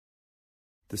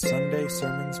the Sunday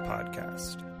Sermons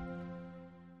Podcast.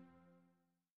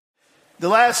 The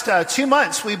last 2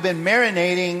 months, we've been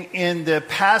marinating in the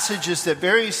passages that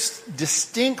very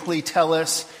distinctly tell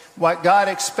us what God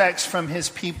expects from His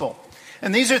people.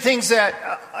 And these are things that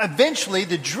eventually,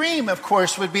 the dream, of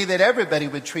course, would be that everybody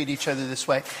would treat each other this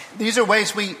way. These are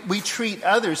ways we treat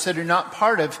others that are not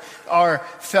part of our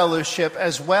fellowship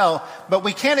as well. But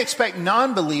we can't expect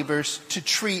non-believers to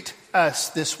treat us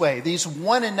this way. These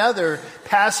one another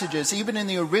passages, even in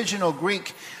the original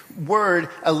Greek word,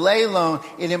 alelon,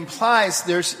 it implies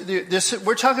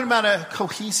we're talking about a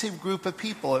cohesive group of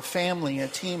people, a family, a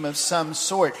team of some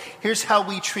sort. Here's how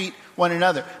we treat one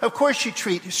another. Of course you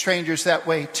treat strangers that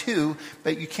way too,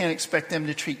 but you can't expect them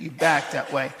to treat you back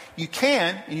that way. You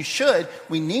can, and you should.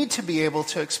 We need to be able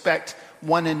to expect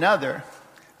one another,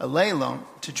 alelon,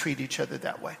 to treat each other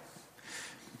that way.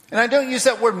 And I don't use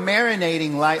that word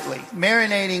marinating lightly.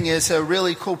 Marinating is a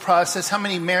really cool process. How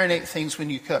many marinate things when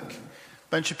you cook?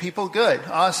 Bunch of people? Good.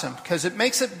 Awesome. Because it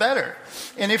makes it better.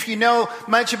 And if you know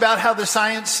much about how the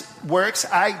science works,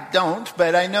 I don't,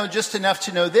 but I know just enough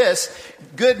to know this.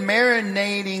 Good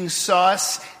marinating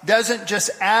sauce doesn't just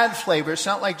add flavor. It's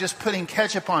not like just putting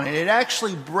ketchup on it. It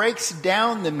actually breaks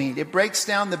down the meat. It breaks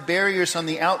down the barriers on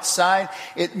the outside.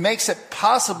 It makes it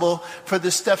possible for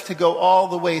the stuff to go all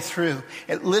the way through.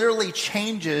 It literally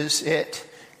changes it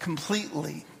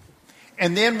completely.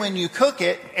 And then when you cook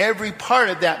it, every part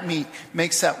of that meat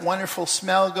makes that wonderful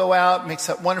smell go out, makes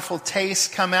that wonderful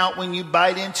taste come out when you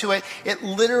bite into it. It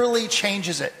literally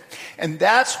changes it. And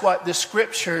that's what the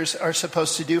scriptures are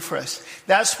supposed to do for us.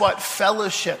 That's what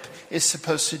fellowship is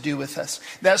supposed to do with us.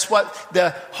 That's what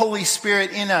the Holy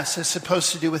Spirit in us is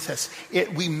supposed to do with us.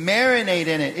 We marinate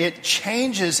in it. It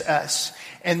changes us.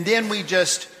 And then we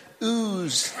just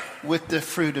ooze with the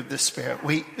fruit of the Spirit.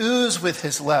 We ooze with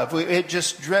His love. It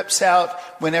just drips out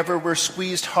whenever we're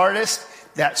squeezed hardest.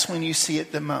 That's when you see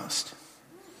it the most.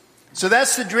 So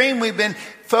that's the dream we've been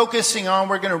focusing on.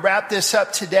 We're going to wrap this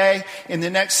up today. In the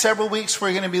next several weeks,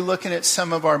 we're going to be looking at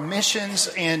some of our missions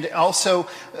and also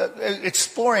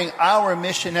exploring our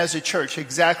mission as a church.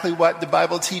 Exactly what the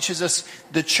Bible teaches us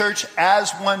the church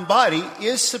as one body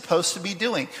is supposed to be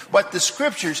doing. What the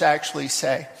scriptures actually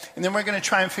say. And then we're going to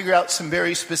try and figure out some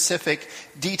very specific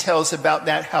details about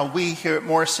that, how we here at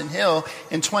Morrison Hill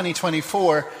in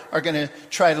 2024 are going to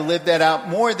try to live that out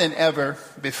more than ever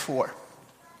before.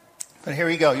 But here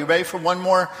we go. You ready for one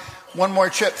more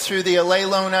trip through the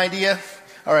alelon idea?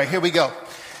 All right, here we go.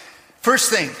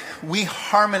 First thing, we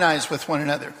harmonize with one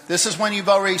another. This is one you've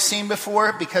already seen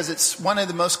before because it's one of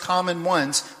the most common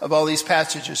ones of all these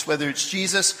passages. Whether it's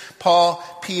Jesus, Paul,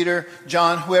 Peter,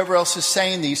 John, whoever else is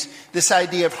saying these, this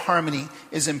idea of harmony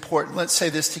is important. Let's say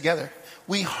this together.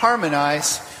 We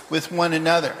harmonize with one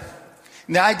another.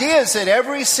 And the idea is that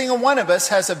every single one of us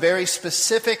has a very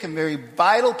specific and very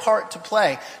vital part to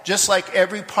play, just like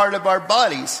every part of our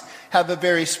bodies have a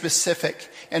very specific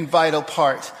and vital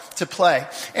part to play.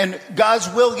 And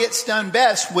God's will gets done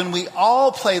best when we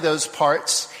all play those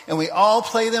parts and we all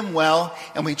play them well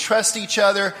and we trust each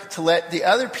other to let the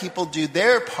other people do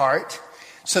their part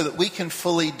so that we can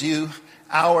fully do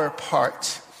our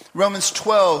part. Romans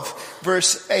 12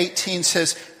 verse 18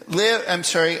 says,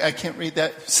 I can't read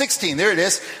that. 16, there it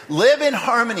is. Live in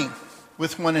harmony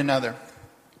with one another.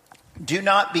 Do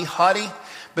not be haughty,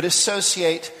 but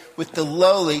associate with the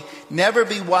lowly. Never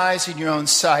be wise in your own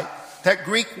sight. That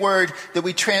Greek word that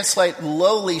we translate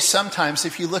lowly sometimes,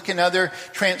 if you look in other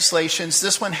translations,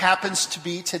 this one happens to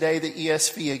be today the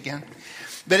ESV again.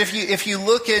 But if you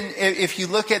look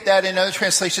at that in other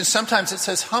translations, sometimes it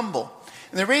says humble.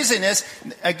 And the reason is,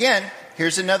 again,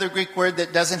 here's another Greek word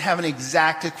that doesn't have an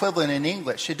exact equivalent in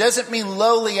English. It doesn't mean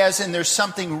lowly as in there's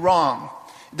something wrong.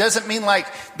 It doesn't mean like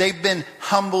they've been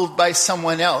humbled by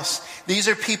someone else. These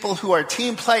are people who are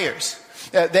team players.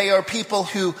 They are people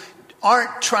who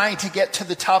aren't trying to get to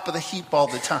the top of the heap all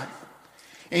the time.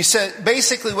 And he said,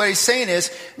 basically what he's saying is,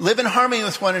 live in harmony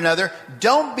with one another.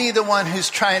 Don't be the one who's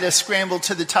trying to scramble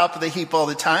to the top of the heap all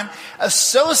the time.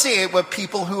 Associate with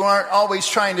people who aren't always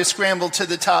trying to scramble to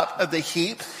the top of the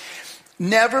heap.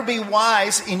 Never be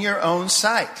wise in your own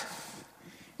sight.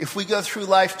 If we go through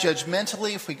life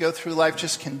judgmentally, if we go through life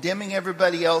just condemning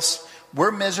everybody else,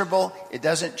 we're miserable. It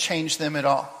doesn't change them at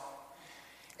all.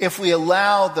 If we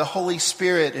allow the Holy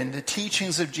Spirit and the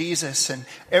teachings of Jesus and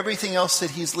everything else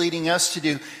that He's leading us to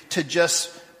do to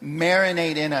just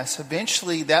marinate in us,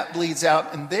 eventually that bleeds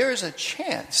out, and there's a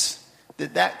chance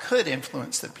that that could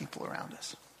influence the people around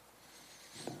us.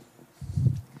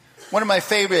 One of my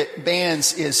favorite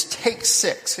bands is Take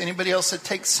Six. Anybody else a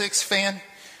Take Six fan?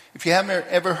 If you haven't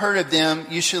ever heard of them,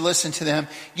 you should listen to them.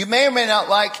 You may or may not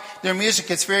like their music.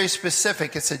 It's very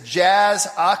specific. It's a jazz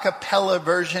a cappella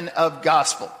version of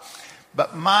gospel.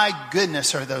 But my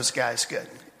goodness, are those guys good.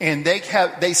 And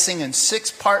they sing in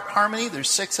 6-part harmony. There's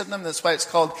 6 of them. That's why it's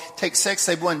called Take 6.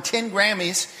 They've won 10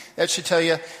 Grammys. That should tell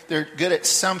you they're good at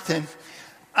something.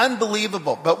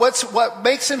 Unbelievable. But what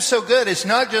makes them so good is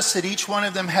not just that each one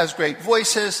of them has great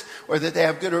voices or that they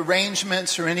have good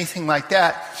arrangements or anything like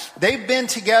that. They've been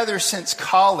together since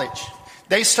college.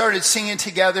 They started singing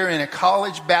together in a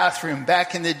college bathroom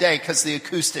back in the day because the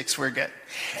acoustics were good.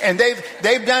 And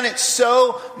they've done it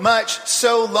so much,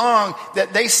 so long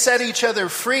that they set each other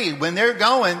free. When they're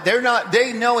going,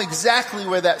 they know exactly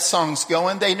where that song's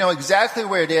going. They know exactly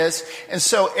where it is. And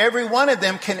so every one of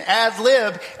them can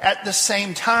ad-lib at the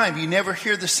same time. You never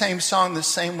hear the same song the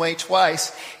same way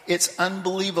twice. It's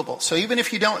unbelievable. So even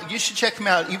if you don't, you should check them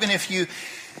out. Even if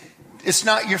it's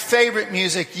not your favorite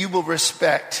music, you will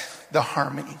respect the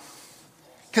harmony.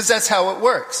 Because that's how it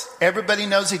works. Everybody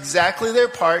knows exactly their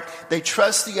part. They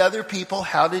trust the other people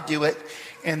how to do it,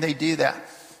 and they do that.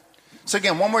 So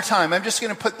again, one more time. I'm just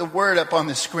going to put the word up on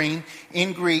the screen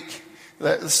in Greek.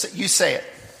 You say it.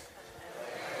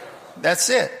 That's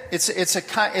it.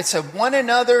 It's a one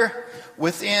another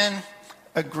within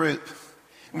a group.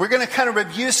 We're going to kind of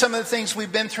review some of the things we've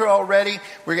been through already.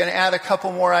 We're going to add a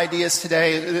couple more ideas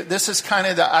today. This is kind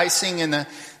of the icing and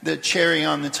the cherry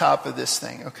on the top of this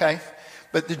thing, okay?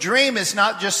 But the dream is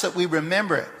not just that we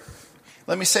remember it.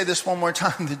 Let me say this one more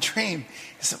time. The dream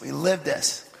is that we live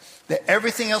this. That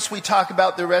everything else we talk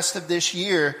about the rest of this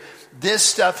year, this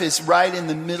stuff is right in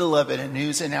the middle of it and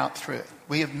oozing out through it.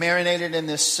 We have marinated in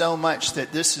this so much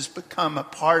that this has become a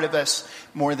part of us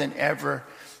more than ever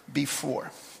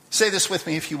before. Say this with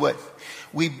me if you would.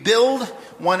 We build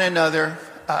one another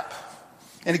up.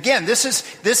 And again, this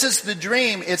is the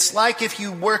dream. It's like if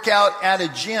you work out at a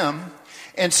gym.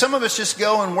 And some of us just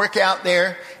go and work out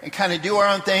there and kind of do our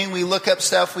own thing. We look up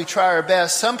stuff. We try our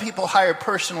best. Some people hire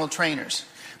personal trainers.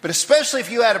 But especially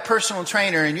if you had a personal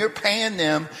trainer and you're paying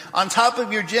them on top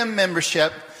of your gym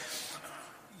membership,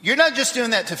 you're not just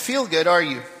doing that to feel good, are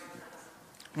you?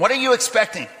 What are you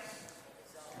expecting?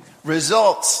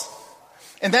 Results.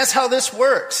 And that's how this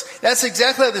works. That's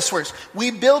exactly how this works. We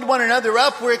build one another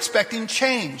up. We're expecting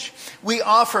change. We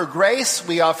offer grace.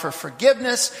 We offer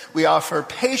forgiveness. We offer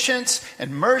patience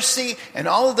and mercy and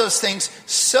all of those things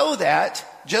so that,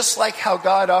 just like how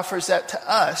God offers that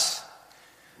to us,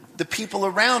 the people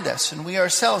around us and we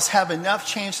ourselves have enough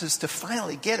chances to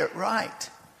finally get it right.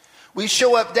 We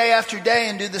show up day after day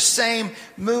and do the same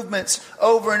movements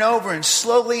over and over and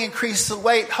slowly increase the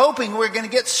weight, hoping we're going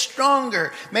to get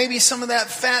stronger. Maybe some of that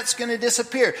fat's going to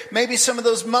disappear. Maybe some of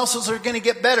those muscles are going to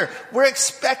get better. We're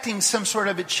expecting some sort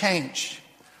of a change.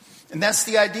 And that's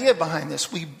the idea behind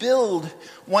this. We build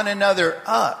one another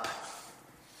up.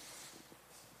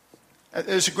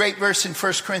 There's a great verse in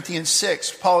 1 Corinthians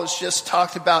 6. Paul has just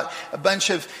talked about a bunch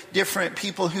of different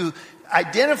people who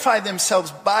identify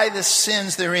themselves by the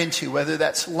sins they're into, whether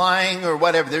that's lying or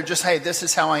whatever. They're just, hey, this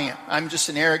is how I am. I'm just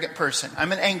an arrogant person.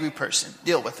 I'm an angry person.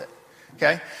 Deal with it.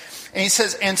 Okay? And he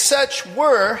says, and such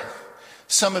were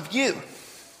some of you.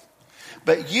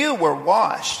 But you were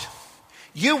washed.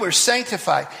 You were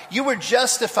sanctified. You were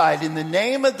justified in the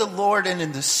name of the Lord and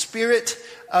in the Spirit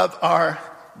of our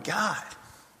God.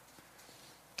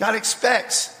 God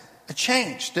expects a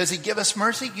change. Does he give us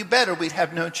mercy? You bet, or we'd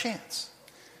have no chance.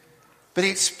 But he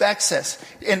expects us.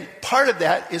 And part of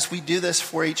that is we do this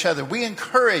for each other. We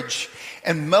encourage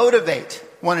and motivate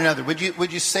one another. Would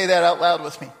you say that out loud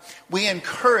with me? We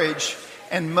encourage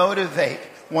and motivate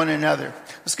one another.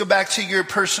 Let's go back to your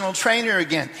personal trainer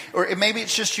again. Or maybe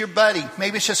it's just your buddy.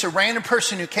 Maybe it's just a random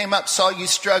person who came up, saw you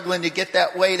struggling to get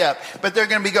that weight up. But they're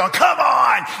going to be going, come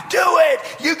on, do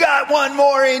it. You got one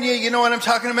more in you. You know what I'm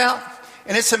talking about?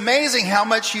 And it's amazing how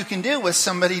much you can do with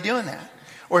somebody doing that.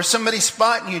 Or somebody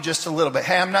spotting you just a little bit.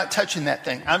 Hey, I'm not touching that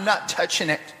thing. I'm not touching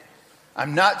it.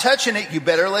 I'm not touching it. You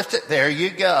better lift it. There you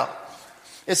go.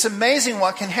 It's amazing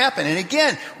what can happen. And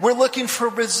again, we're looking for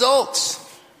results.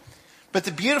 But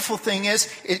the beautiful thing is,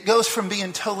 it goes from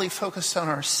being totally focused on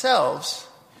ourselves,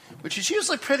 which is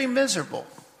usually pretty miserable,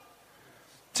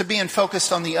 to being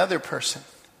focused on the other person.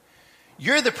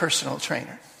 You're the personal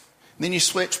trainer. Then you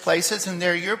switch places and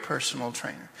they're your personal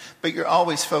trainer. But you're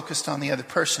always focused on the other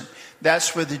person.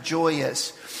 That's where the joy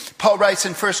is. Paul writes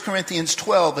in 1 Corinthians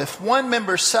 12, if one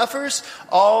member suffers,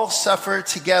 all suffer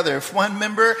together. If one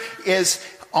member is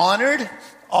honored,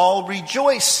 all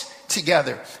rejoice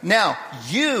together. Now,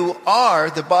 you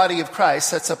are the body of Christ.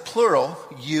 That's a plural.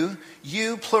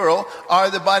 You plural,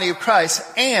 are the body of Christ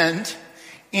and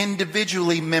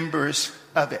individually members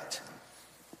of it.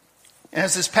 And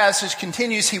as this passage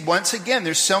continues, he once again,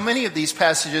 there's so many of these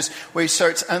passages where he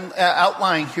starts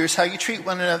outlining, here's how you treat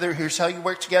one another, here's how you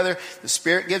work together. The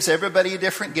Spirit gives everybody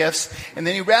different gifts. And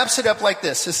then he wraps it up like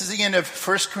this. This is the end of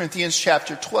 1 Corinthians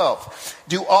chapter 12.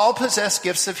 Do all possess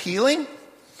gifts of healing?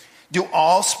 Do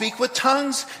all speak with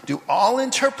tongues? Do all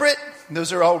interpret?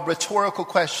 Those are all rhetorical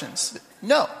questions.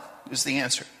 No, is the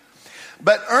answer.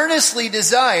 But earnestly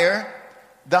desire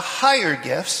the higher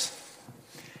gifts,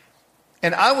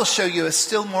 and I will show you a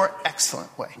still more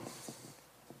excellent way.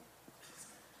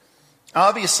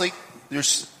 Obviously,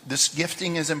 this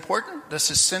gifting is important. This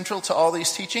is central to all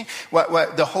these teaching.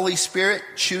 What the Holy Spirit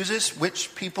chooses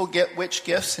which people get which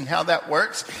gifts and how that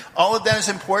works. All of that is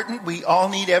important. We all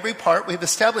need every part. We've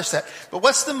established that. But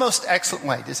what's the most excellent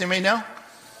way? Does anybody know?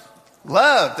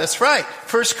 Love, that's right.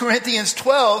 1 Corinthians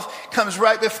 12 comes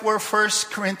right before 1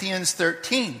 Corinthians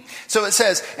 13. So it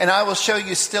says, and I will show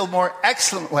you still more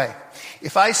excellent way.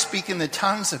 If I speak in the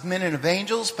tongues of men and of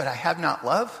angels, but I have not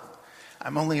love,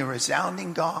 I'm only a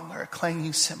resounding gong or a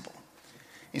clanging cymbal.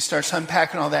 He starts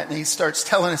unpacking all that, and he starts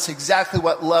telling us exactly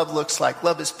what love looks like.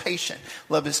 Love is patient.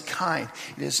 Love is kind.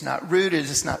 It is not rude. It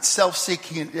is not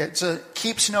self-seeking. It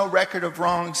keeps no record of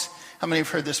wrongs. How many have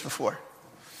heard this before?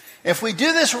 If we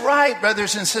do this right,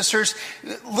 brothers and sisters,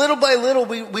 little by little,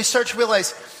 we start to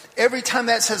realize every time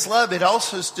that says love, it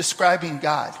also is describing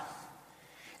God.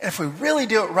 And if we really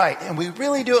do it right, and we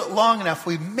really do it long enough,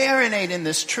 we marinate in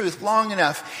this truth long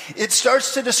enough, it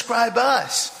starts to describe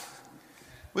us.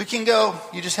 We can go,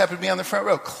 you just happen to be on the front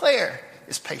row. Claire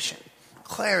is patient.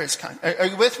 Claire is kind. Are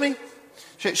you with me?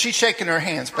 She's shaking her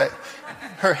hands, but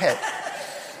her head.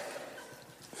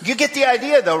 You get the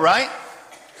idea though, right?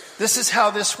 This is how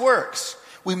this works.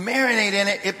 We marinate in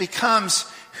it. It becomes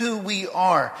who we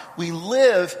are. We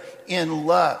live in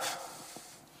love.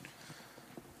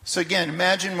 So again,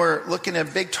 imagine we're looking at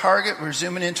a big target. We're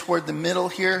zooming in toward the middle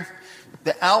here.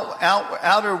 The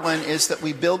outer one is that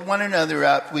we build one another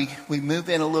up. We move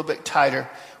in a little bit tighter.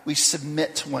 We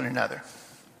submit to one another.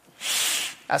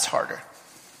 That's harder.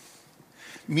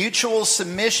 Mutual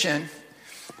submission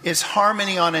is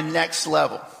harmony on a next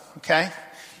level. Okay?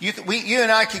 You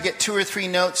and I could get 2 or 3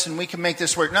 notes and we can make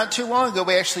this work. Not too long ago,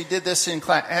 we actually did this in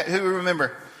class. Who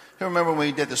remember when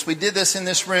we did this? We did this in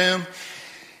this room,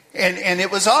 and it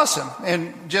was awesome.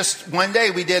 And just one day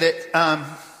we did it.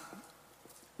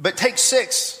 But take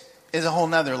 6 is a whole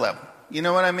nother level. You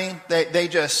know what I mean?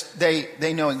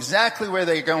 They know exactly where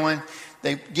they're going.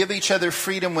 They give each other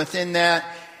freedom within that.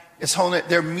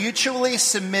 They're mutually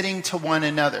submitting to one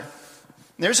another.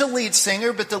 There's a lead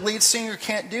singer, but the lead singer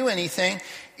can't do anything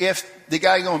if the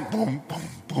guy going boom, boom,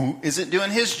 boom isn't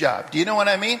doing his job. Do you know what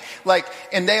I mean?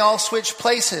 And they all switch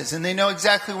places, and they know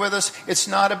exactly where those. It's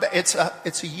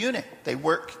a unit. They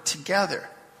work together,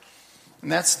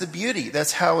 and that's the beauty.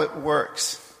 That's how it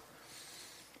works.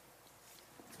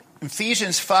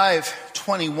 Ephesians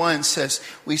 5:21 says,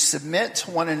 "We submit to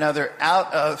one another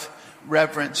out of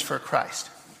reverence for Christ."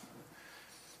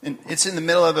 And it's in the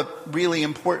middle of a really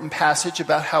important passage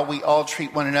about how we all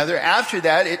treat one another. After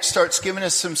that, it starts giving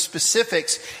us some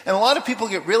specifics. And a lot of people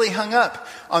get really hung up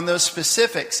on those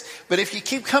specifics. But if you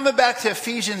keep coming back to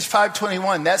Ephesians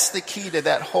 5:21, that's the key to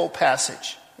that whole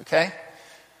passage. Okay?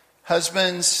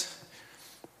 Husbands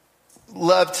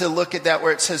love to look at that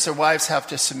where it says their wives have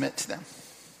to submit to them.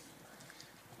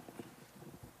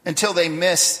 Until they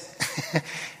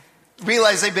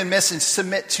realize they've been missing,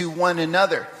 submit to one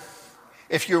another.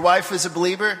 If your wife is a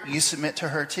believer, you submit to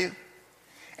her too.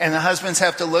 And the husbands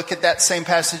have to look at that same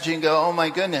passage and go, oh my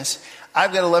goodness,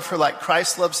 I've got to love her like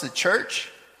Christ loves the church.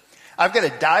 I've got to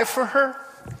die for her.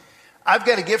 I've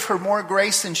got to give her more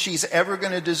grace than she's ever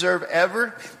going to deserve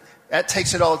ever. That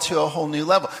takes it all to a whole new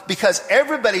level. Because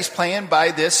everybody's playing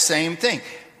by this same thing.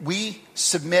 We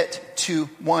submit to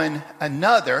one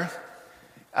another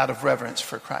out of reverence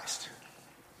for Christ.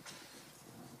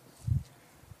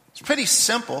 It's pretty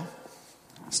simple.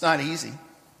 It's not easy.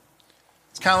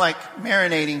 It's kind of like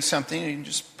marinating something. You can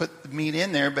just put the meat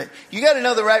in there, but you got to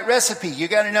know the right recipe. You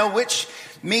got to know which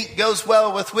meat goes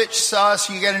well with which sauce.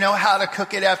 You got to know how to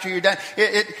cook it after you're done.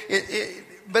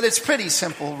 But it's pretty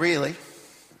simple, really.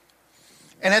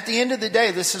 And at the end of the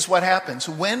day, this is what happens.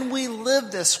 When we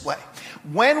live this way,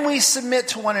 when we submit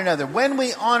to one another, when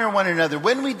we honor one another,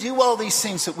 when we do all these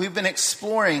things that we've been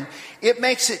exploring, it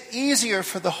makes it easier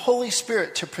for the Holy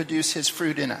Spirit to produce His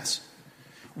fruit in us.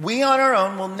 We on our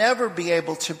own will never be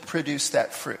able to produce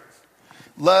that fruit.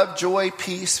 Love, joy,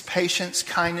 peace, patience,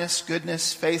 kindness,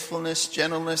 goodness, faithfulness,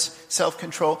 gentleness,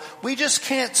 self-control. We just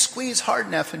can't squeeze hard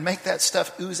enough and make that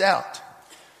stuff ooze out.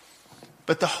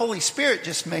 But the Holy Spirit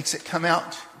just makes it come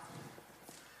out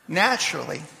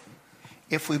naturally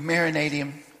if we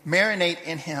marinate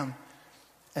in him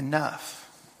enough.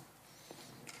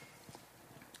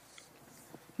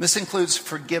 This includes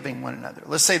forgiving one another.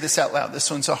 Let's say this out loud.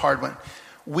 This one's a hard one.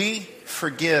 We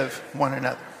forgive one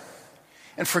another.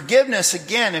 And forgiveness,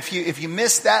 again, if you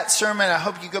missed that sermon, I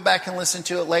hope you go back and listen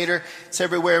to it later. It's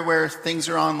everywhere where things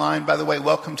are online. By the way,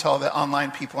 welcome to all the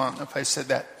online people. I don't know if I said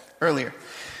that earlier.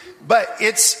 But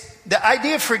the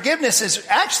idea of forgiveness is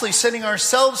actually setting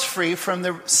ourselves free from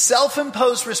the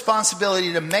self-imposed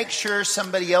responsibility to make sure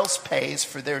somebody else pays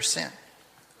for their sin.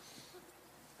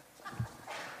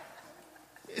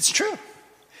 It's true.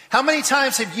 How many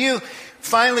times have you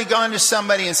finally gone to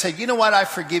somebody and said, you know what, I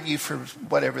forgive you for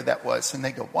whatever that was? And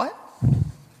they go, what?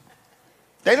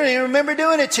 They don't even remember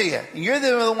doing it to you. You're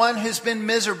the one who's been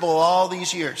miserable all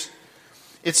these years.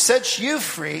 It sets you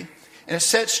free, and it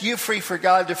sets you free for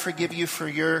God to forgive you for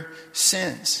your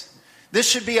sins. This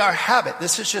should be our habit.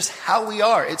 This is just how we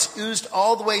are. It's oozed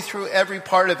all the way through every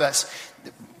part of us.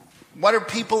 What are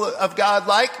people of God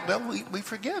like? Well, we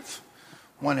forgive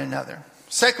one another.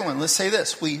 Second one, let's say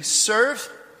this. We serve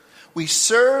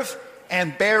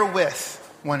and bear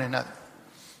with one another.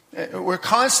 We're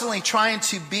constantly trying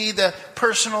to be the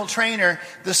personal trainer,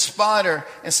 the spotter,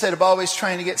 instead of always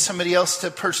trying to get somebody else to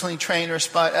personally train or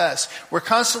spot us. We're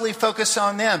constantly focused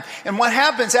on them. And what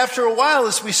happens after a while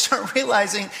is we start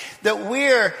realizing that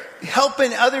we're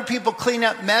helping other people clean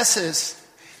up messes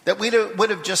that we would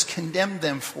have just condemned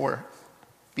them for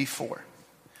before.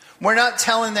 We're not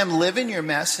telling them live in your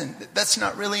mess, and that's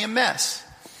not really a mess.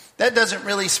 That doesn't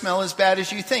really smell as bad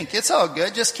as you think. It's all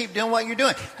good. Just keep doing what you're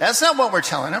doing. That's not what we're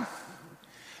telling them.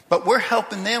 But we're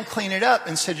helping them clean it up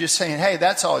instead of just saying, hey,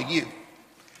 that's all you.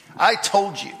 I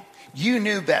told you. You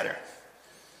knew better.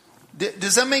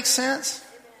 Does that make sense?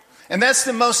 And that's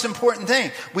the most important thing.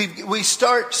 We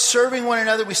start serving one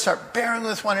another. We start bearing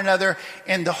with one another.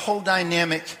 And the whole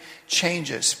dynamic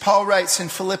changes. Paul writes in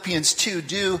Philippians 2,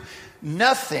 do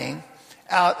nothing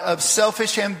out of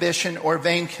selfish ambition or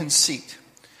vain conceit,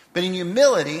 but in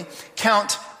humility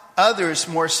count others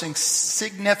more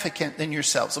significant than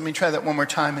yourselves. Let me try that one more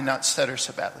time and not stutter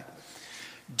so badly.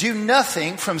 Do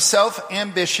nothing from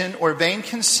self-ambition or vain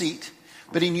conceit,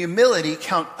 but in humility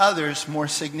count others more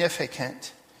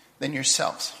significant than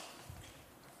yourselves.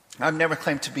 I've never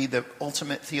claimed to be the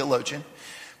ultimate theologian,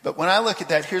 but when I look at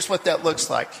that, here's what that looks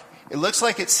like. It looks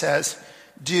like it says,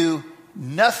 do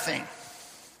nothing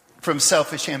from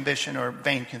selfish ambition or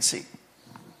vain conceit.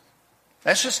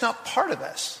 That's just not part of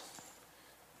us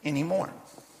anymore.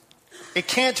 It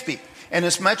can't be. And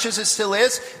as much as it still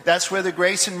is, that's where the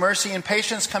grace and mercy and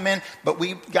patience come in. But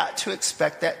we've got to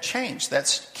expect that change.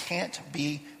 That can't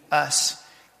be us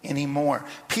anymore.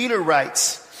 Peter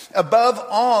writes, above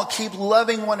all, keep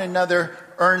loving one another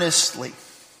earnestly,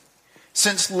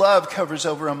 since love covers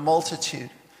over a multitude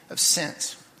of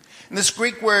sins. And this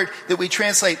Greek word that we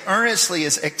translate earnestly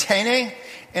is ektene,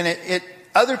 and it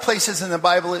other places in the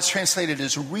Bible it's translated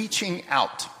as reaching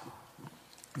out.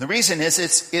 The reason is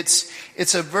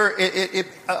it's a verb.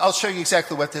 I'll show you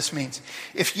exactly what this means.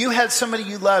 If you had somebody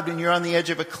you loved and you're on the edge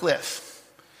of a cliff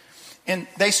and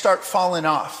they start falling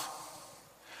off,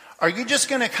 are you just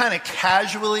going to kind of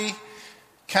casually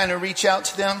kind of reach out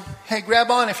to them? Hey,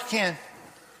 grab on if you can.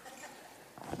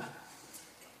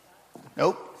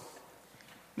 Nope.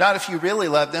 Not if you really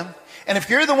love them. And if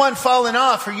you're the one falling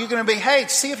off, are you going to be, hey,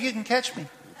 see if you can catch me?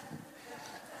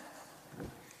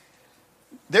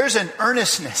 There's an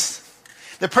earnestness.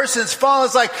 The person that's fallen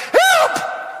is like,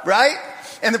 help! Right?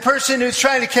 And the person who's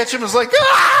trying to catch him is like,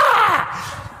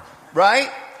 ah! Right?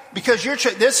 Because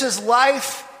this is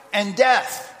life and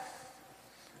death.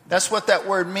 That's what that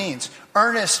word means.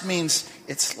 Earnest means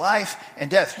it's life and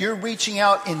death. You're reaching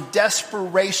out in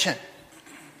desperation.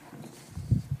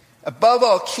 Above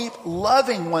all, keep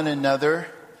loving one another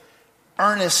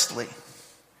earnestly,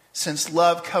 since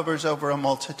love covers over a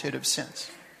multitude of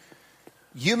sins.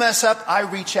 You mess up, I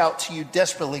reach out to you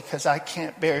desperately because I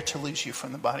can't bear to lose you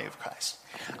from the body of Christ.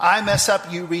 I mess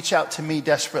up, you reach out to me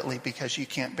desperately because you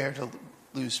can't bear to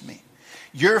lose me.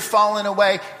 You're falling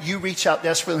away, you reach out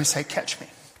desperately and say, catch me.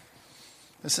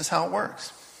 This is how it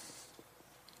works.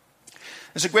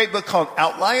 There's a great book called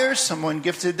Outliers. Someone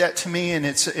gifted that to me, and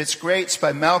it's great. It's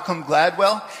by Malcolm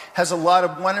Gladwell. Has a lot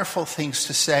of wonderful things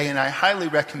to say, and I highly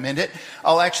recommend it.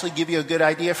 I'll actually give you a good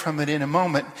idea from it in a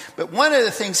moment. But one of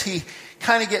the things he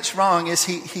kind of gets wrong is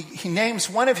he names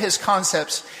one of his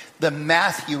concepts the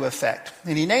Matthew effect.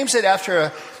 And he names it after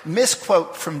a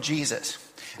misquote from Jesus.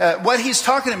 What he's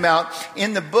talking about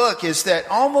in the book is that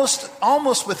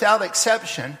almost without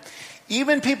exception,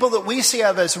 Even people that we see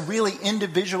of as really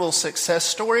individual success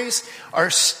stories are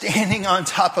standing on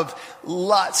top of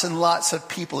lots and lots of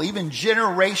people, even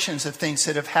generations of things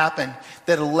that have happened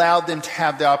that allowed them to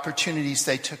have the opportunities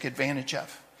they took advantage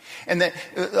of. And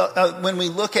that when we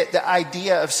look at the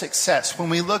idea of success, when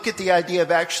we look at the idea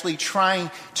of actually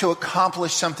trying to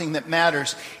accomplish something that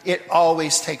matters, it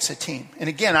always takes a team. And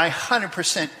again, I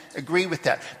 100% agree with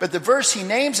that. But the verse he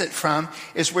names it from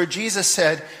is where Jesus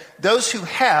said, those who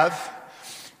have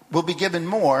will be given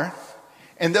more,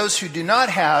 and those who do not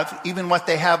have, even what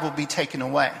they have will be taken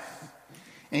away.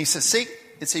 And he says, see,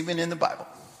 it's even in the Bible.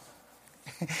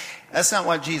 That's not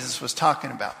what Jesus was talking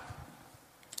about.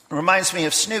 It reminds me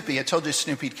of Snoopy. I told you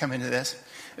Snoopy'd come into this.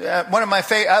 One of my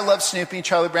I love Snoopy,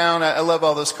 Charlie Brown. I love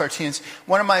all those cartoons.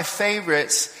 One of my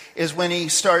favorites is when he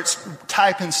starts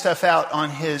typing stuff out on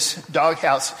his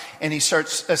doghouse, and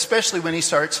especially when he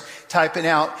starts typing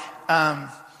out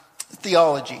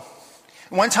theology.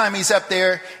 One time he's up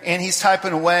there and he's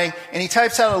typing away, and he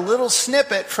types out a little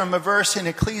snippet from a verse in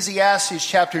Ecclesiastes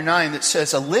chapter 9 that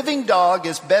says, a living dog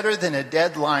is better than a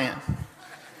dead lion.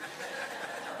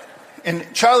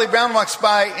 And Charlie Brown walks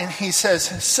by and he says,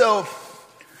 so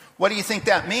what do you think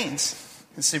that means?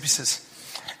 And Snoopy says,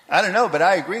 I don't know, but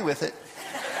I agree with it.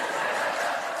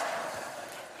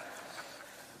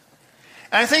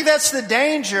 And I think that's the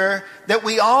danger that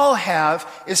we all have,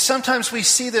 is sometimes we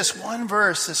see this one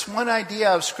verse, this one idea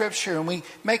of Scripture, and we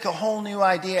make a whole new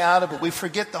idea out of it. We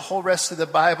forget the whole rest of the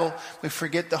Bible. We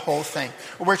forget the whole thing.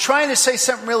 Or we're trying to say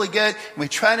something really good, and we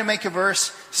try to make a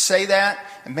verse say that,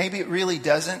 and maybe it really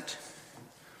doesn't.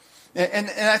 And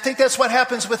I think that's what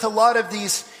happens with a lot of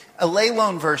these lay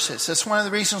loan verses. That's one of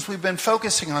the reasons we've been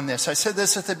focusing on this. I said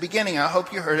this at the beginning. I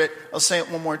hope you heard it. I'll say it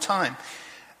one more time.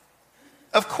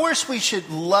 Of course, we should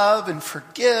love and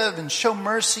forgive and show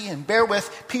mercy and bear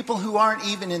with people who aren't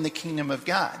even in the kingdom of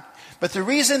God. But the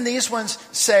reason these ones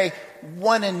say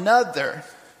one another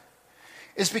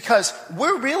is because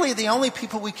we're really the only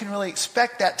people we can really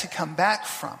expect that to come back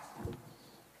from.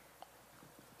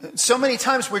 So many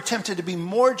times we're tempted to be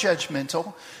more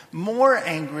judgmental, more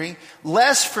angry,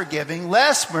 less forgiving,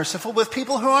 less merciful with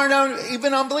people who aren't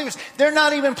even unbelievers. They're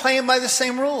not even playing by the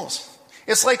same rules.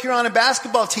 It's like you're on a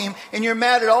basketball team and you're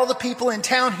mad at all the people in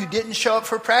town who didn't show up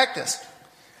for practice.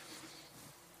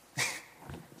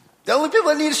 The only people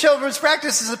that need to show up for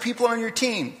practice is the people on your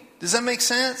team. Does that make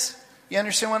sense? You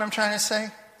understand what I'm trying to say?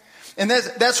 And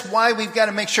that's why we've got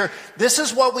to make sure this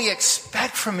is what we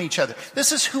expect from each other.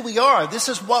 This is who we are. This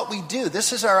is what we do.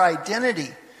 This is our identity.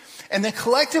 And then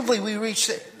collectively we reach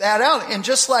that out. And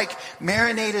just like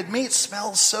marinated meat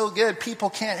smells so good,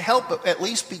 people can't help but at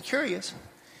least be curious.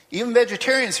 Even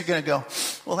vegetarians are going to go,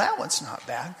 well, that one's not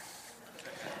bad.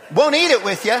 Won't eat it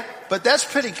with you, but that's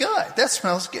pretty good. That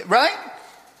smells good, right?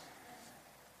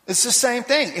 It's the same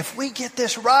thing. If we get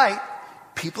this right,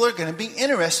 people are going to be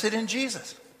interested in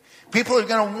Jesus. People are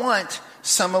going to want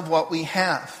some of what we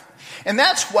have. And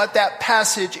that's what that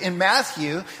passage in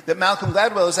Matthew that Malcolm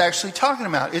Gladwell is actually talking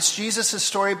about. It's Jesus'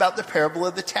 story about the parable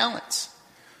of the talents.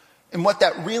 And what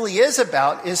that really is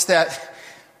about is that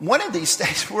one of these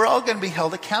days we're all going to be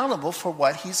held accountable for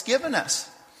what he's given us.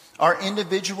 Our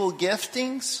individual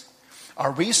giftings,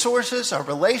 our resources, our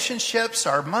relationships,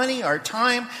 our money, our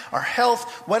time, our health,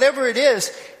 whatever it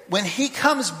is. When he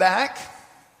comes back,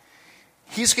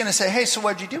 he's going to say, hey, so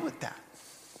what'd you do with that?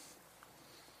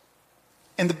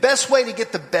 And the best way to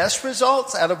get the best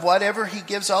results out of whatever he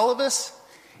gives all of us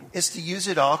is to use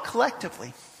it all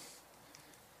collectively.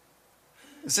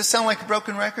 Does this sound like a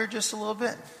broken record just a little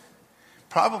bit?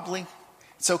 Probably.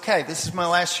 It's okay. This is my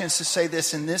last chance to say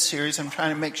this in this series. I'm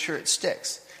trying to make sure it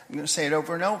sticks. I'm going to say it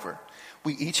over and over.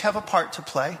 We each have a part to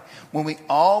play. When we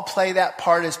all play that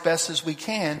part as best as we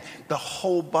can, the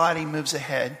whole body moves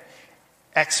ahead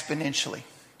exponentially.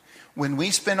 When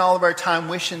we spend all of our time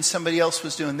wishing somebody else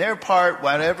was doing their part,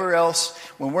 whatever else,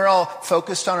 when we're all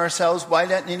focused on ourselves, why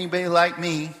doesn't anybody like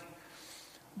me?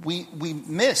 We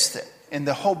missed it. And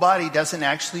the whole body doesn't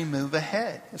actually move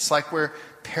ahead. It's like we're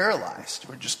paralyzed.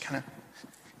 We're just kind of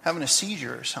having a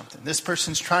seizure or something. This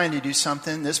person's trying to do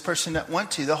something. This person doesn't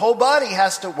want to. The whole body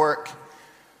has to work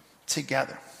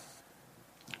together.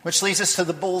 Which leads us to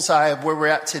the bullseye of where we're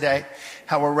at today,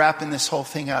 how we're wrapping this whole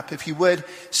thing up. If you would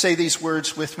say these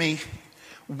words with me.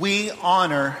 We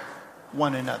honor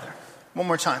one another. One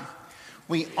more time.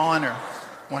 We honor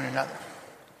one another.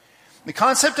 The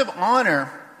concept of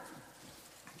honor,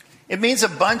 it means a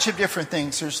bunch of different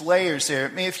things. There's layers there.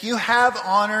 I mean, if you have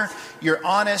honor, you're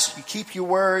honest, you keep your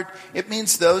word. It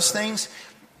means those things.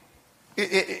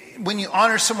 When you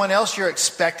honor someone else, you're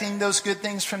expecting those good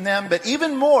things from them. But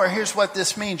even more, here's what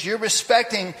this means. You're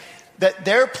respecting that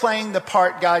they're playing the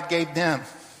part God gave them.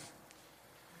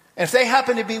 And if they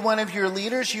happen to be one of your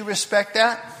leaders, you respect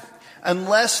that,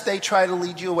 unless they try to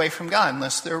lead you away from God,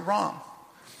 unless they're wrong.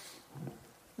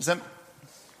 Does that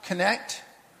connect?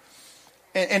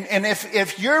 And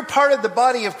if you're part of the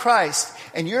body of Christ,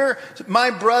 and you're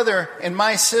my brother and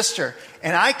my sister,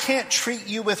 and I can't treat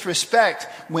you with respect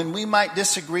when we might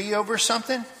disagree over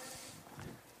something,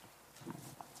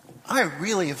 I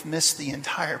really have missed the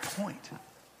entire point.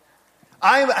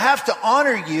 I have to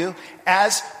honor you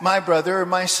as my brother or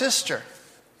my sister.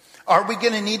 Are we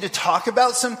going to need to talk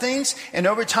about some things? And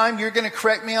over time, you're going to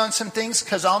correct me on some things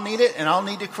because I'll need it, and I'll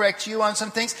need to correct you on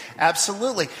some things?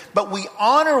 Absolutely. But we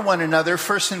honor one another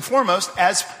first and foremost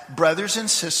as brothers and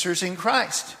sisters in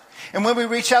Christ. And when we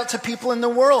reach out to people in the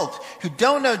world who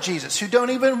don't know Jesus, who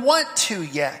don't even want to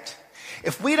yet,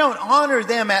 if we don't honor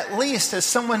them at least as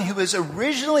someone who was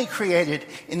originally created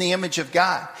in the image of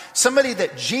God, somebody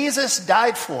that Jesus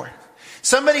died for,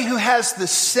 somebody who has the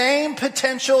same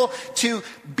potential to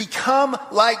become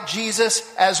like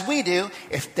Jesus as we do,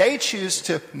 if they choose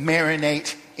to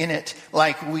marinate in it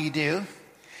like we do,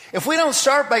 if we don't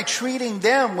start by treating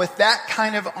them with that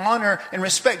kind of honor and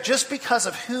respect just because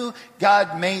of who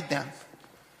God made them,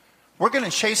 we're going to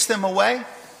chase them away.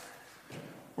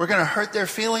 We're going to hurt their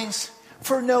feelings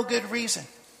for no good reason.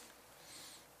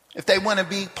 If they want to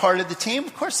be part of the team,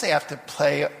 of course they have to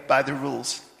play by the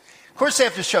rules. Of course they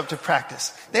have to show up to practice.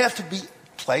 They have to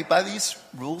play by these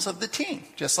rules of the team,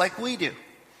 just like we do.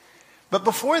 But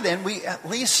before then, we at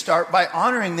least start by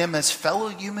honoring them as fellow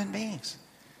human beings,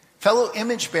 fellow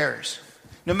image bearers,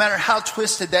 no matter how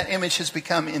twisted that image has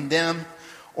become in them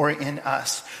or in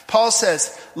us. Paul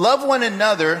says, love one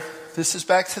another, this is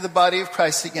back to the body of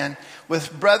Christ again,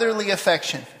 with brotherly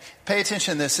affection. Pay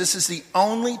attention to this. This is the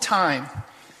only time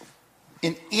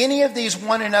in any of these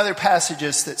one another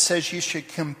passages that says you should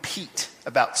compete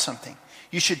about something.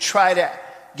 You should try to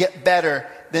get better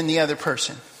than the other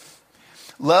person.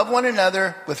 Love one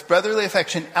another with brotherly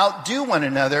affection. Outdo one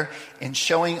another in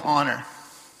showing honor.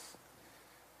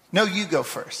 No, you go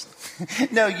first.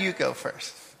 No, you go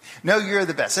first. No, you're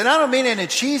the best. And I don't mean in a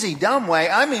cheesy, dumb way.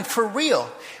 I mean for real.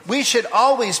 We should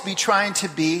always be trying to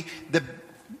be the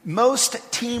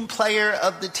most team player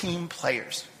of the team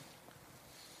players.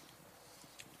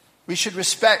 We should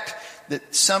respect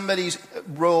that somebody's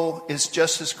role is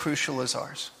just as crucial as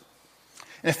ours.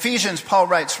 In Ephesians, Paul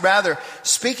writes, rather,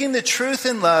 speaking the truth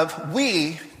in love,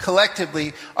 we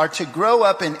collectively are to grow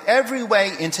up in every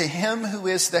way into him who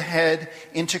is the head,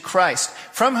 into Christ,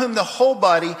 from whom the whole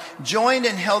body, joined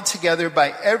and held together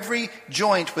by every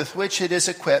joint with which it is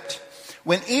equipped,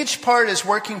 when each part is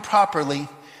working properly,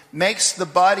 makes the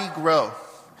body grow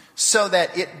so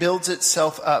that it builds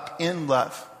itself up in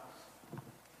love.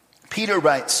 Peter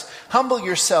writes, humble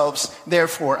yourselves,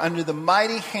 therefore, under the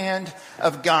mighty hand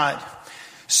of God,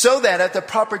 so that at the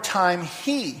proper time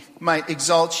he might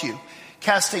exalt you,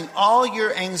 casting all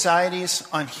your anxieties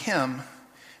on him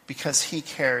because he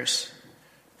cares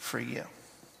for you.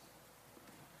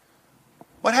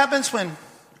 What happens when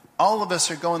all of us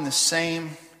are going the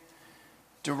same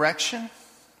direction?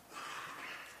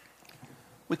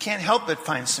 We can't help but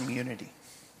find some unity.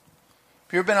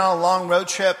 If you've been on a long road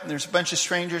trip and there's a bunch of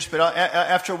strangers, but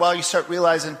after a while you start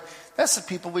realizing that's the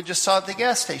people we just saw at the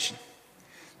gas station.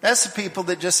 That's the people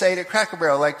that just ate at Cracker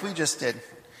Barrel like we just did.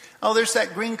 Oh, there's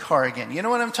that green car again. You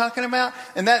know what I'm talking about?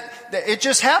 And that it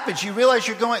just happens. You realize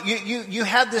you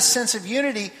have this sense of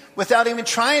unity without even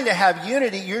trying to have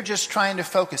unity. You're just trying to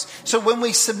focus. So when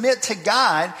we submit to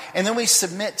God and then we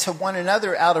submit to one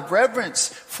another out of reverence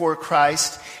for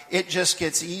Christ, it just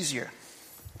gets easier.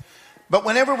 But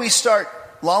whenever we start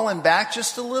lolling back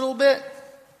just a little bit,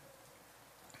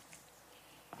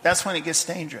 that's when it gets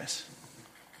dangerous.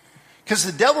 Because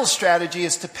the devil's strategy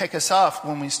is to pick us off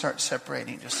when we start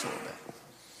separating just a little bit.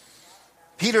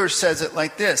 Peter says it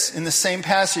like this. In the same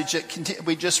passage that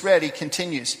we just read, he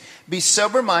continues, be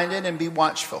sober-minded and be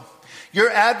watchful. Your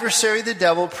adversary, the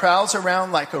devil, prowls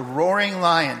around like a roaring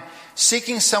lion,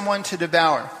 seeking someone to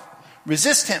devour.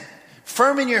 Resist him,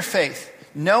 firm in your faith,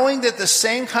 knowing that the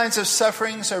same kinds of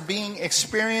sufferings are being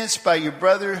experienced by your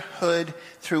brotherhood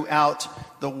throughout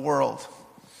the world.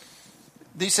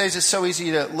 These days it's so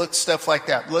easy to look stuff like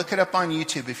that. Look it up on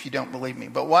YouTube if you don't believe me.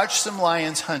 But watch some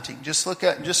lions hunting. Just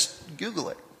Google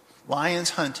it. Lions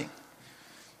hunting.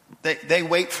 They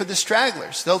wait for the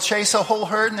stragglers. They'll chase a whole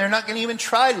herd and they're not going to even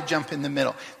try to jump in the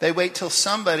middle. They wait till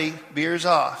somebody veers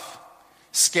off.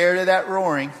 Scared of that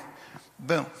roaring.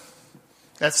 Boom.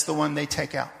 That's the one they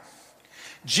take out.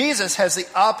 Jesus has the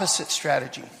opposite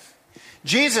strategy.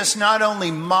 Jesus not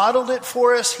only modeled it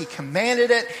for us, he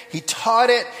commanded it, he taught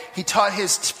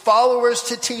his followers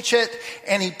to teach it,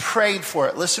 and he prayed for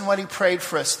it. Listen what he prayed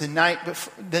for us the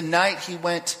night he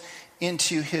went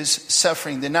into his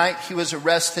suffering, the night he was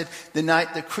arrested, the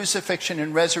night the crucifixion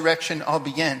and resurrection all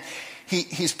began.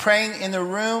 He's praying in the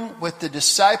room with the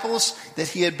disciples that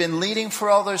he had been leading for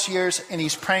all those years, and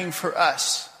he's praying for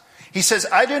us. He says,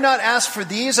 I do not ask for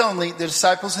these only, the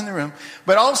disciples in the room,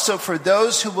 but also for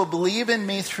those who will believe in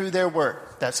me through their word.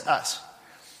 That's us.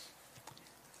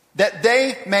 That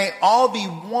they may all be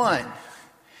one,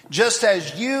 just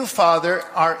as you, Father,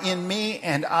 are in me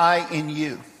and I in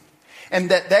you.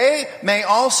 And that they may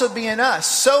also be in us,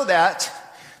 so that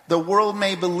the world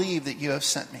may believe that you have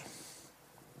sent me.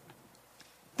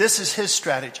 This is his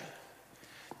strategy,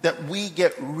 that we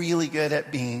get really good at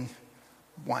being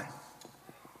one.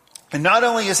 And not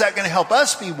only is that going to help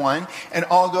us be one and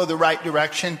all go the right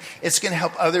direction, it's going to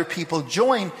help other people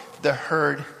join the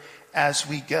herd as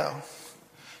we go.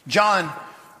 John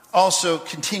also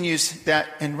continues that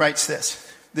and writes this.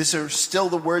 These are still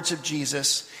the words of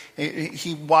Jesus.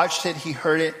 He watched it, he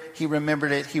heard it, he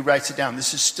remembered it, he writes it down.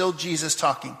 This is still Jesus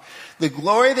talking. The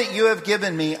glory that you have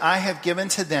given me, I have given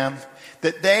to them,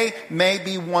 that they may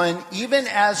be one, even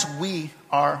as we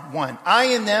are one. I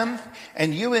in them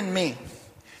and you in me.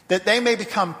 That they may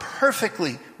become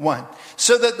perfectly one,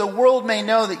 so that the world may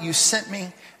know that you sent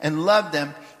me and loved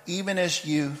them even as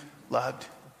you loved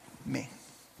me.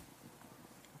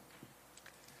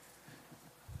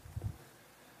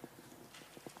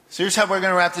 So here's how we're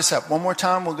going to wrap this up. One more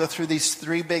time, we'll go through these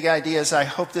three big ideas. I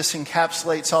hope this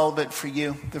encapsulates all of it for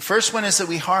you. The first one is that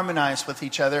we harmonize with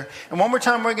each other. And one more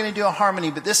time, we're going to do a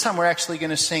harmony, but this time we're actually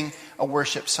going to sing a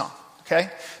worship song. Okay?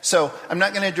 So I'm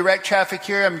not going to direct traffic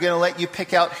here. I'm going to let you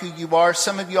pick out who you are.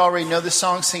 Some of you already know the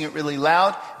song. Sing it really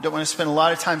loud. Don't want to spend a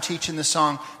lot of time teaching the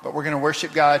song, but we're going to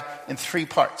worship God in three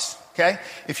parts. Okay?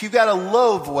 If you've got a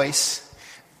low voice,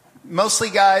 mostly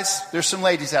guys, there's some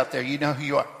ladies out there. You know who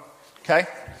you are. Okay?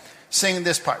 Sing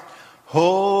this part.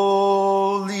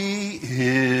 Holy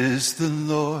is the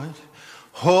Lord.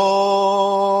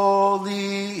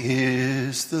 Holy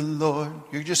is the Lord.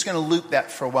 You're just going to loop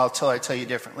that for a while till I tell you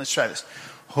different. Let's try this.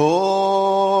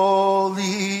 Holy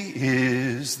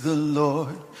is the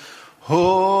Lord.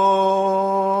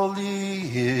 Holy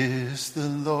is the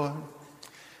Lord.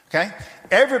 Okay?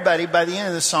 Everybody by the end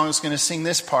of the song is going to sing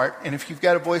this part. And if you've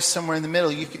got a voice somewhere in the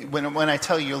middle, when I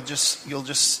tell you, you'll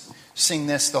just sing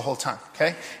this the whole time. Okay?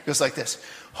 It goes like this.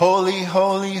 Holy,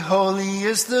 holy, holy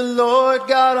is the Lord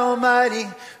God Almighty,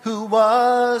 who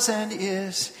was and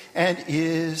is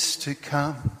to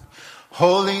come.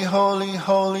 Holy, holy,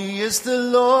 holy is the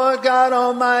Lord God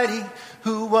Almighty,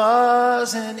 who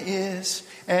was and is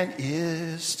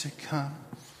to come.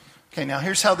 Okay, now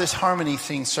here's how this harmony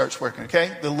thing starts working,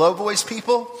 okay? The low voice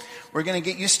people, we're going to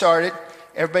get you started.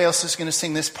 Everybody else is going to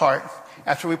sing this part.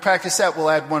 After we practice that,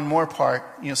 we'll add one more part.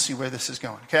 You'll see where this is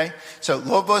going, okay? So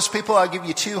low voice people, I'll give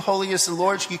you two. Holy is the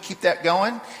Lord. You keep that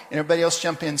going. And everybody else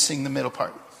jump in, sing the middle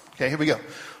part. Okay, here we go.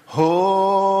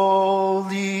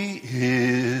 Holy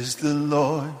is the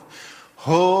Lord.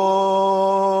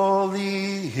 Holy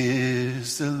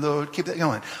is the Lord. Keep that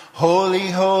going. Holy,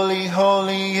 holy,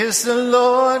 holy is the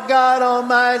Lord God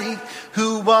Almighty,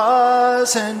 who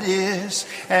was and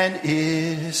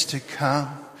is to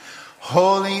come.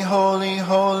 Holy, holy,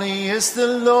 holy is the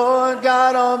Lord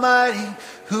God Almighty,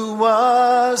 who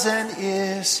was and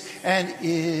is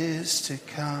to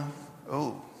come.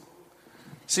 Oh.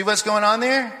 See what's going on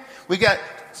there? We got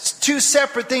two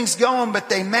separate things going, but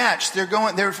they match. They're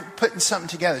putting something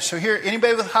together. So here,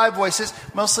 anybody with high voices,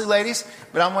 mostly ladies,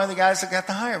 but I'm one of the guys that got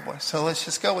the higher voice. So let's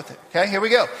just go with it. Okay, here we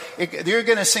go. You're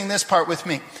going to sing this part with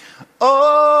me. Oh,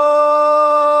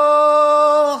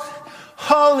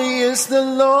 holy is the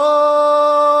Lord.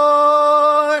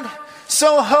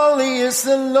 So holy is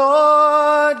the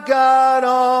Lord God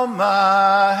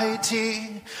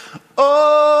Almighty.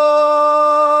 Oh,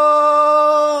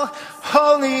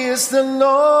 holy is the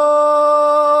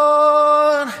Lord.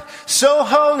 So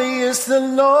holy is the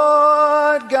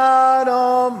Lord God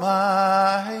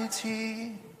Almighty.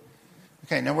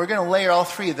 Okay, now we're going to layer all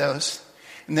three of those.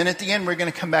 And then at the end, we're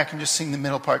going to come back and just sing the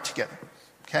middle part together.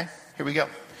 Okay, here we go.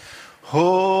 Holy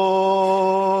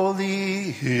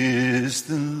is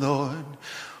the Lord.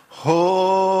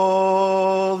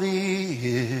 Holy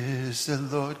is the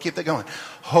Lord. Keep that going.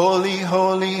 Holy,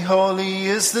 holy, holy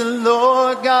is the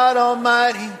Lord God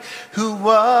Almighty, who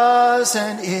was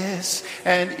and is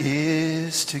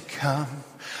to come.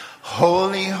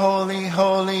 Holy, holy,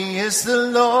 holy is the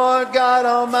Lord God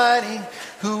Almighty,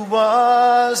 who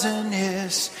was and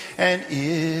and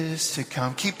is to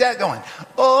come. Keep that going.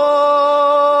 Oh,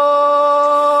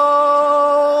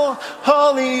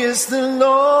 holy is the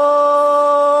Lord.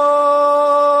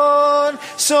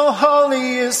 So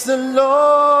holy is the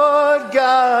Lord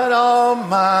God Almighty.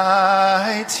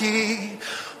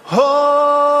 Oh,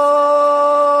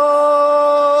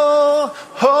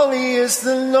 holy is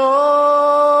the Lord.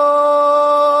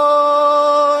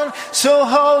 So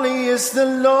holy is the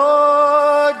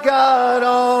Lord God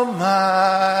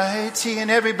Almighty. And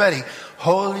everybody,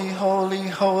 holy, holy,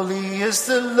 holy is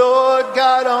the Lord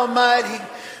God Almighty,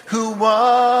 who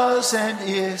was and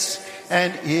is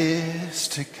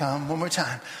to come. One more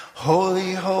time.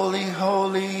 Holy, holy,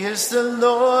 holy is the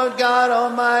Lord God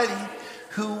Almighty,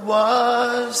 who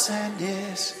was and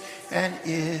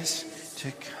is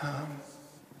to come.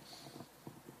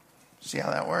 See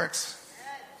how that works?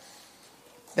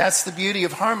 That's the beauty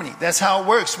of harmony. That's how it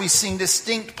works. We sing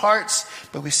distinct parts,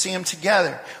 but we sing them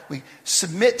together. We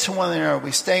submit to one another.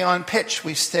 We stay on pitch.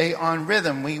 We stay on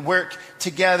rhythm. We work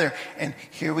together. And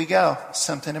here we go.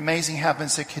 Something amazing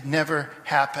happens that could never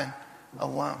happen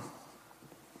alone.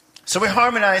 So we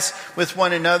harmonize with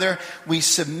one another. We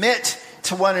submit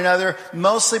to one another,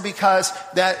 mostly because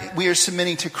that we are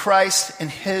submitting to Christ and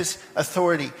His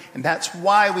authority. And that's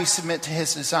why we submit to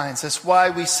His designs. That's why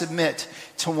we submit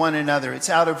to one another. It's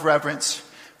out of reverence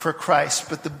for Christ.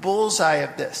 But the bullseye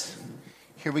of this,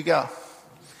 here we go.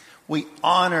 We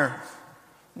honor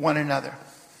one another.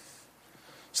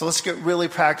 So let's get really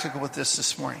practical with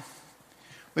this morning.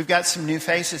 We've got some new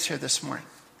faces here this morning.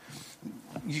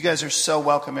 You guys are so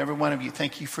welcome, every one of you.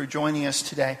 Thank you for joining us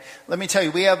today. Let me tell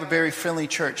you, we have a very friendly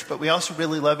church, but we also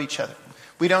really love each other.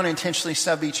 We don't intentionally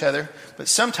snub each other, but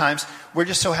sometimes we're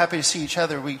just so happy to see each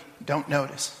other we don't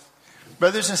notice.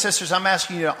 Brothers and sisters, I'm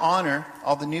asking you to honor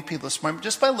all the new people this morning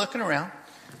just by looking around,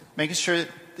 making sure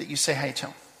that you say hi to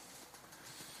them.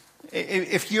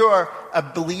 If you're a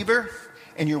believer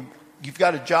and you've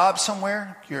got a job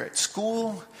somewhere, you're at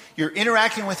school, you're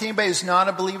interacting with anybody who's not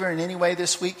a believer in any way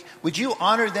this week, would you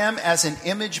honor them as an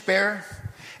image bearer?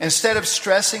 Instead of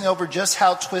stressing over just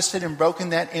how twisted and broken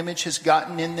that image has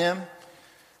gotten in them,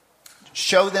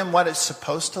 show them what it's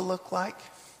supposed to look like.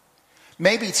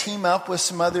 Maybe team up with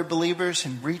some other believers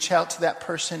and reach out to that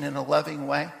person in a loving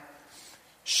way.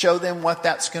 Show them what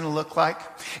that's going to look like.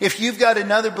 If you've got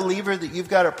another believer that you've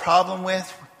got a problem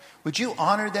with, would you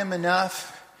honor them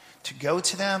enough to go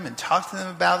to them and talk to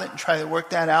them about it and try to work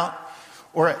that out?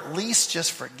 Or at least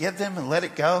just forgive them and let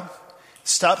it go?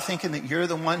 Stop thinking that you're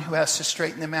the one who has to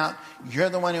straighten them out. You're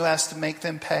the one who has to make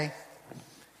them pay.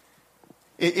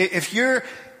 If you're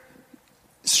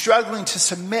struggling to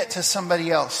submit to somebody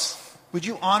else, would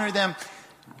you honor them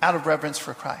out of reverence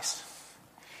for Christ?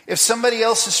 If somebody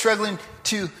else is struggling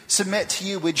to submit to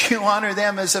you, would you honor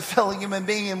them as a fellow human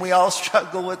being? And we all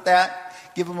struggle with that.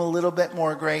 Give them a little bit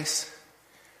more grace.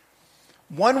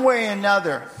 One way or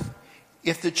another,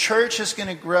 if the church is going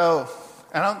to grow,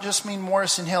 I don't just mean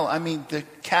Morrison Hill, I mean the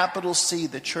capital C,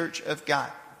 the church of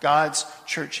God, God's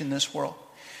church in this world.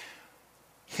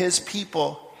 His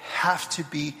people have to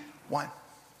be one.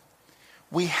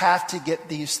 We have to get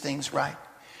these things right.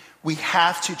 We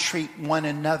have to treat one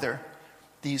another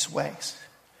these ways.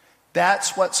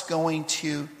 That's what's going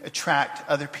to attract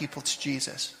other people to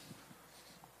Jesus.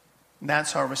 And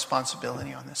that's our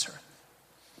responsibility on this earth.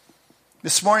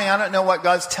 This morning, I don't know what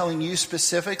God's telling you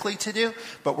specifically to do,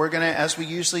 but we're going to, as we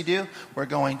usually do, we're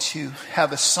going to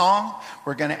have a song.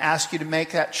 We're going to ask you to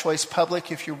make that choice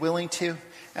public if you're willing to.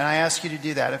 And I ask you to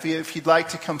do that. If you'd like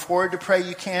to come forward to pray,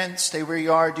 you can. Stay where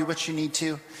you are. Do what you need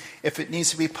to. If it needs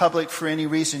to be public for any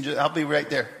reason, I'll be right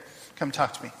there. Come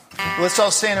talk to me. Let's all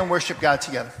stand and worship God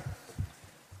together.